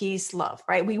 joy, peace, love,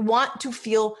 right? We want to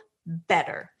feel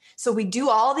better. So we do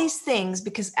all these things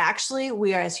because actually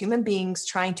we are, as human beings,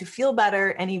 trying to feel better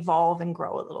and evolve and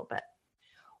grow a little bit.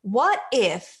 What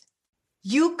if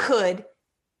you could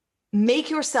make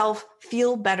yourself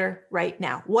feel better right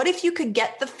now? What if you could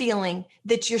get the feeling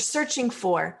that you're searching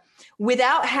for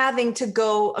without having to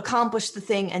go accomplish the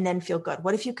thing and then feel good?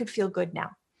 What if you could feel good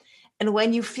now? And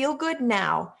when you feel good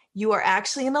now, you are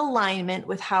actually in alignment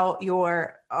with how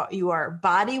your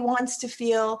body wants to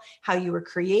feel, how you were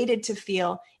created to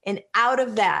feel. And out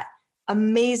of that,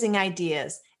 amazing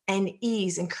ideas and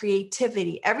ease and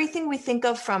creativity, everything we think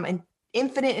of from an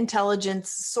infinite intelligence,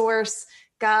 source,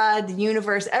 God, the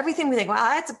universe, everything we think, wow,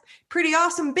 that's a pretty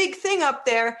awesome big thing up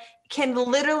there, can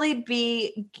literally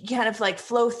be kind of like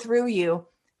flow through you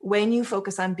when you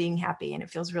focus on being happy. And it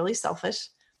feels really selfish,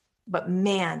 but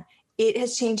man, it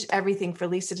has changed everything for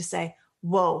Lisa to say,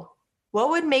 whoa, what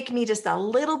would make me just a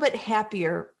little bit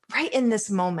happier right in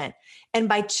this moment? And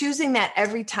by choosing that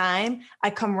every time, I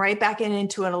come right back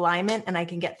into an alignment and I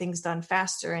can get things done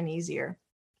faster and easier.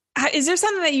 Is there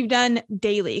something that you've done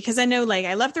daily? Because I know, like,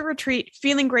 I left the retreat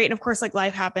feeling great. And of course, like,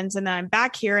 life happens and then I'm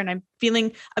back here and I'm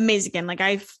feeling amazing again. Like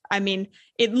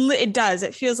it does.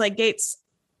 It feels like gates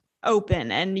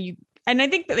open and I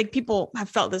think that, like, people have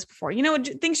felt this before,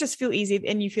 things just feel easy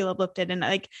and you feel uplifted and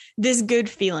like this good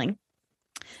feeling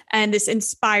and this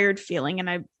inspired feeling. And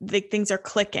I think things are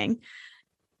clicking.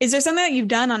 Is there something that you've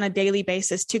done on a daily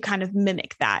basis to kind of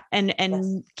mimic that and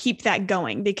yes, keep that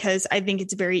going? Because I think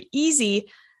it's very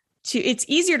easy it's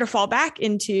easier to fall back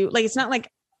into, like, it's not like,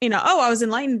 I was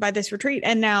enlightened by this retreat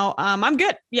and now I'm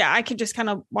good. Yeah, I could just kind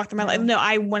of walk through my life. No,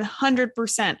 I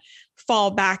 100%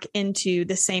 fall back into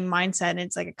the same mindset. And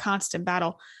it's like a constant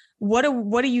battle. What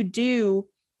do you do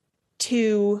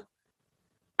to,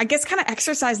 I guess, kind of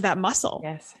exercise that muscle?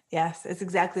 Yes. It's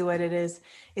exactly what it is.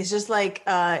 It's just like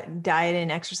diet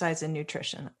and exercise and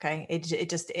nutrition. Okay. It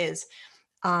just is.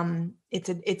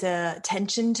 It's a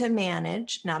tension to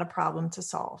manage, not a problem to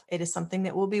solve. It is something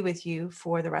that will be with you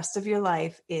for the rest of your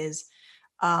life, is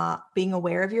being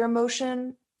aware of your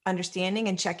emotion, understanding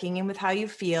and checking in with how you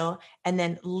feel, and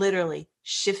then literally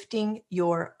shifting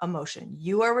your emotion.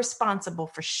 You are responsible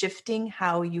for shifting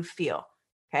how you feel.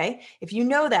 Okay. If you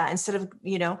know that, instead of,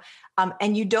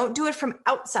 and you don't do it from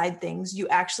outside things, you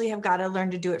actually have got to learn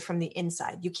to do it from the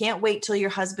inside. You can't wait till your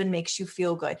husband makes you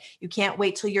feel good. You can't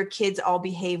wait till your kids all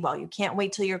behave well. You can't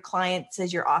wait till your client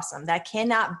says you're awesome. That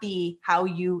cannot be how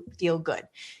you feel good.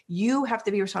 You have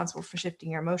to be responsible for shifting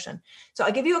your emotion. So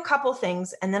I'll give you a couple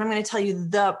things, and then I'm going to tell you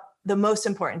the most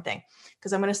important thing,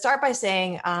 because I'm going to start by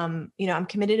saying, I'm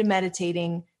committed to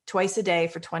meditating twice a day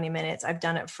for 20 minutes. I've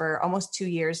done it for almost 2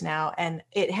 years now, and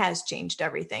it has changed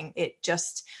everything. It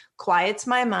just quiets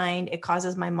my mind. It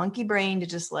causes my monkey brain to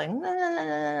just like, nah, nah, nah,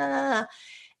 nah, nah,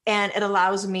 and it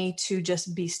allows me to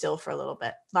just be still for a little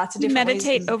bit. Lots of different ways.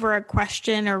 Meditate over a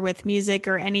question or with music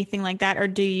or anything like that? Or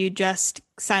do you just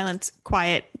silence,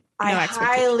 quiet? I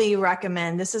highly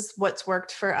recommend, this is what's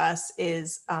worked for us,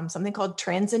 is something called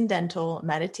transcendental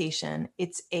meditation.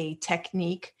 It's a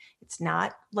technique. It's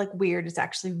not like weird. It's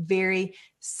actually very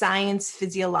science,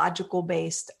 physiological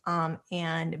based.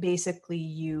 And basically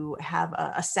you have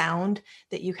a sound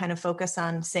that you kind of focus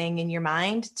on saying in your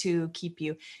mind to keep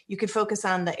you could focus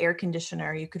on the air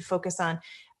conditioner. You could focus on,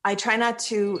 I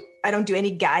don't do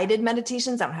any guided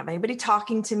meditations. I don't have anybody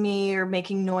talking to me or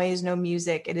making noise, no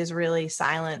music. It is really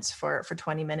silence for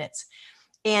 20 minutes.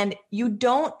 And you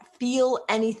don't feel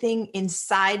anything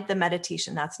inside the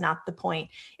meditation. That's not the point.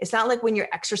 It's not like when you're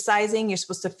exercising, you're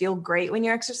supposed to feel great when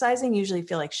you're exercising. You usually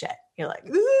feel like shit. You're like,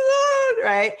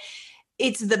 right?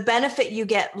 It's the benefit you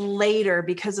get later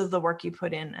because of the work you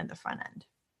put in at the front end.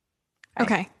 Right?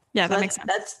 Okay. Yeah, so that makes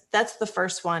sense. That's the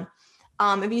first one.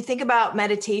 If you think about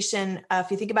meditation, if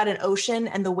you think about an ocean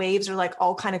and the waves are like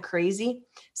all kind of crazy,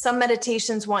 some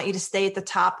meditations want you to stay at the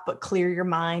top, but clear your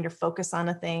mind or focus on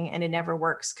a thing. And it never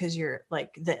works because you're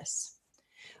like this.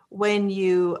 When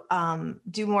you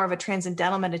do more of a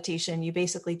transcendental meditation, you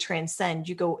basically transcend,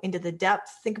 you go into the depth.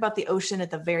 Think about the ocean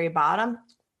at the very bottom.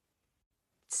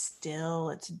 still,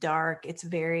 it's dark,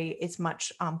 it's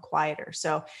much quieter.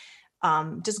 So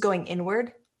just going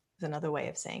inward is another way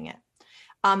of saying it.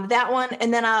 That one,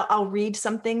 and then I'll read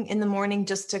something in the morning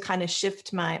just to kind of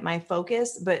shift my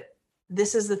focus. But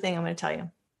this is the thing I'm going to tell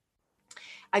you.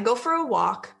 I go for a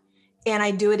walk and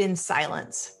I do it in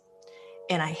silence.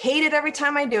 And I hate it every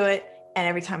time I do it. And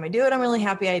every time I do it, I'm really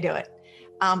happy I do it.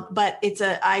 But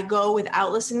I go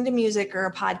without listening to music or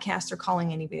a podcast or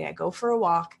calling anybody. I go for a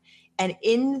walk. And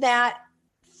in that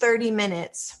 30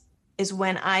 minutes is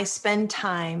when I spend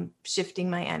time shifting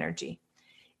my energy.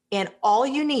 And all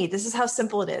you need, this is how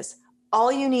simple it is.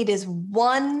 All you need is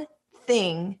one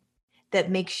thing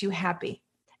that makes you happy.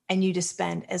 And you just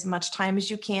spend as much time as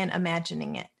you can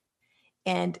imagining it.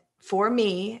 And for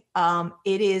me,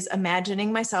 it is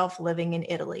imagining myself living in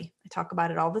Italy. I talk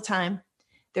about it all the time.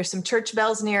 There's some church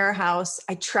bells near our house.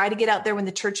 I try to get out there when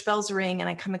the church bells ring, and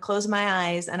I come and close my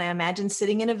eyes and I imagine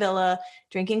sitting in a villa,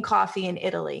 drinking coffee in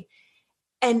Italy.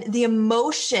 And the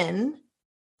emotion,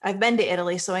 I've been to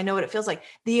Italy, so I know what it feels like.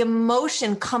 The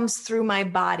emotion comes through my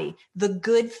body. The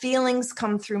good feelings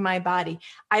come through my body.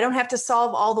 I don't have to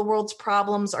solve all the world's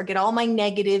problems or get all my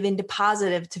negative into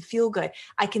positive to feel good.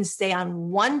 I can stay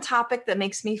on one topic that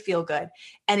makes me feel good.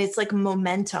 And it's like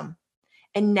momentum.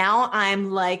 And now I'm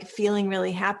like feeling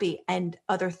really happy and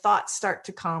other thoughts start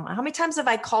to come. How many times have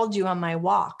I called you on my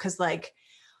walk? Because I'm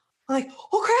like,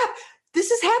 oh crap, this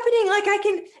is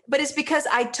happening. But it's because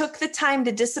I took the time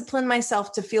to discipline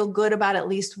myself to feel good about at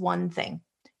least one thing.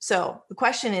 So the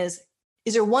question is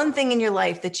there one thing in your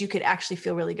life that you could actually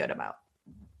feel really good about?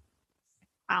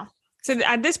 Wow. So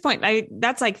at this point,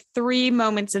 that's like 3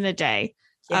 moments in a day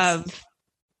of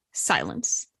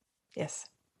silence. Yes.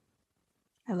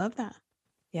 I love that.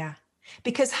 Yeah.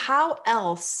 Because how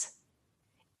else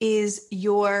is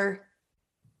your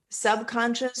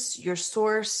subconscious, your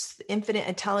source, infinite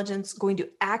intelligence going to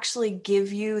actually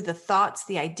give you the thoughts,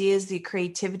 the ideas, the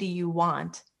creativity you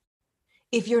want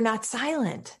if you're not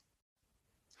silent?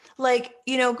 Like,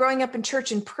 growing up in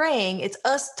church and praying, it's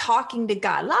us talking to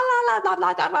God, la, la, la, la,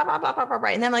 la, la, la, la, la, la,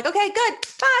 right? And then I'm like, okay, good,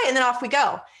 bye. And then off we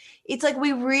go. It's like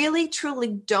we really, truly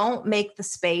don't make the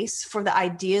space for the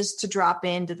ideas to drop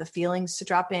in, to the feelings to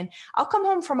drop in. I'll come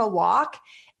home from a walk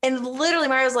and literally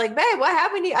Maria's like, babe, what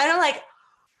happened to you? And I'm like,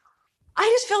 I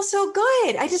just feel so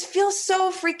good. I just feel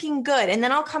so freaking good. And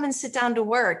then I'll come and sit down to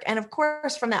work. And of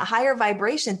course, from that higher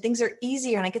vibration, things are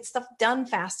easier and I get stuff done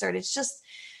faster. And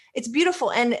it's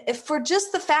beautiful. And if for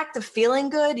just the fact of feeling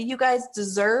good, you guys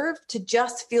deserve to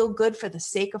just feel good for the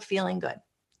sake of feeling good.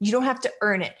 You don't have to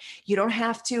earn it. You don't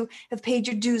have to have paid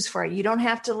your dues for it. You don't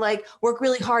have to work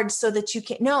really hard so that you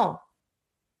can. No,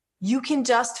 you can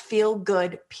just feel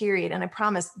good, period. And I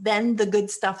promise then the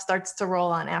good stuff starts to roll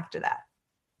on after that.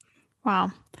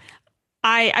 Wow.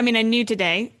 I knew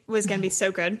today was going to be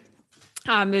so good.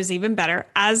 It was even better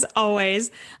as always.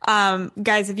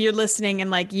 Guys, if you're listening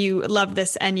and you love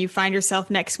this and you find yourself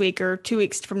next week or 2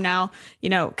 weeks from now,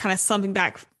 kind of slumping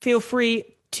back, feel free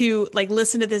to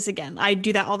listen to this again. I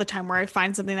do that all the time where I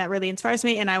find something that really inspires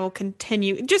me and I will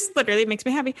continue, just literally it makes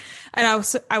me happy. And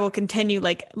I will continue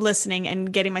listening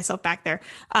and getting myself back there.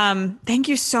 Thank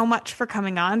you so much for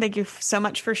coming on. Thank you so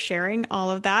much for sharing all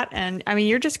of that. And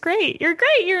you're just great. You're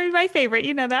great. You're my favorite.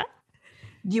 You know that.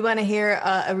 Do you want to hear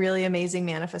a really amazing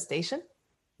manifestation?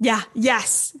 Yeah.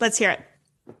 Yes. Let's hear it.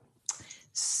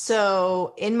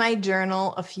 So in my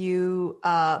journal a few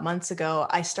months ago,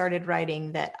 I started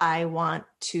writing that I want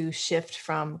to shift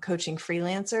from coaching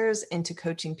freelancers into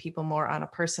coaching people more on a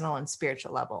personal and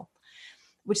spiritual level,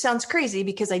 which sounds crazy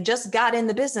because I just got in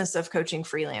the business of coaching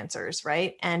freelancers,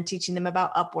 right? And teaching them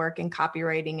about Upwork and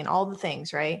copywriting and all the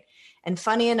things, right? And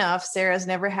funny enough, Sarah's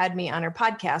never had me on her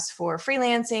podcast for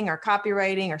freelancing or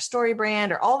copywriting or story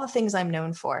brand or all the things I'm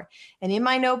known for. And in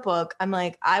my notebook, I'm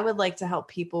like, I would like to help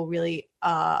people really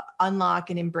unlock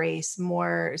and embrace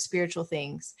more spiritual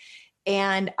things.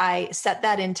 And I set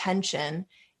that intention.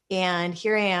 And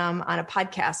here I am on a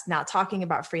podcast, not talking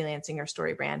about freelancing or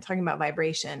story brand, talking about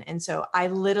vibration. And so I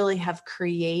literally have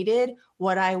created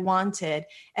what I wanted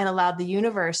and allowed the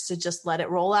universe to just let it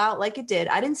roll out like it did.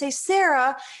 I didn't say,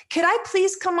 Sarah, could I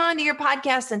please come on to your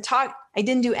podcast and talk? I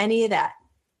didn't do any of that.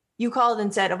 You called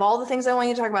and said, of all the things I want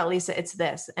you to talk about, Lisa, it's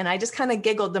this. And I just kind of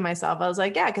giggled to myself. I was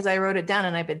like, yeah, because I wrote it down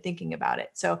and I've been thinking about it.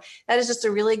 So that is just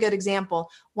a really good example.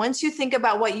 Once you think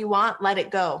about what you want, let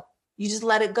it go. You just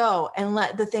let it go and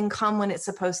let the thing come when it's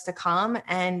supposed to come.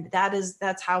 And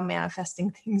that's how manifesting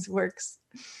things works.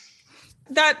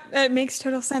 That makes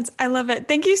total sense. I love it.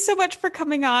 Thank you so much for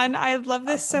coming on. I love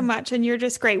this so much, and you're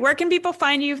just great. Where can people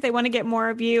find you if they want to get more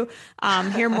of you,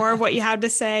 hear more of what you have to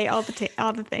say, all the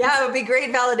things? Yeah, it would be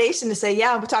great validation to say,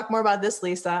 yeah, we'll talk more about this,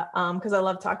 Lisa, because I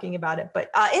love talking about it.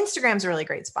 But Instagram's a really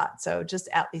great spot. So just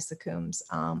at Lisa Coombs.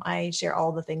 I share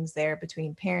all the things there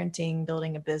between parenting,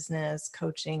 building a business,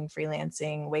 coaching,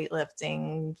 freelancing,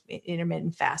 weightlifting,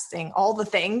 intermittent fasting, all the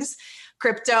things.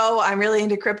 Crypto. I'm really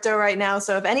into crypto right now.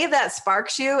 So if any of that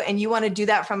sparks you and you want to do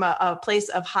that from a place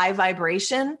of high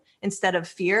vibration instead of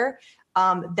fear,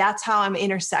 that's how I'm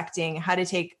intersecting how to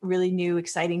take really new,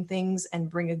 exciting things and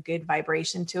bring a good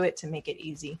vibration to it to make it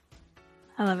easy.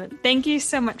 I love it. Thank you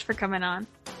so much for coming on.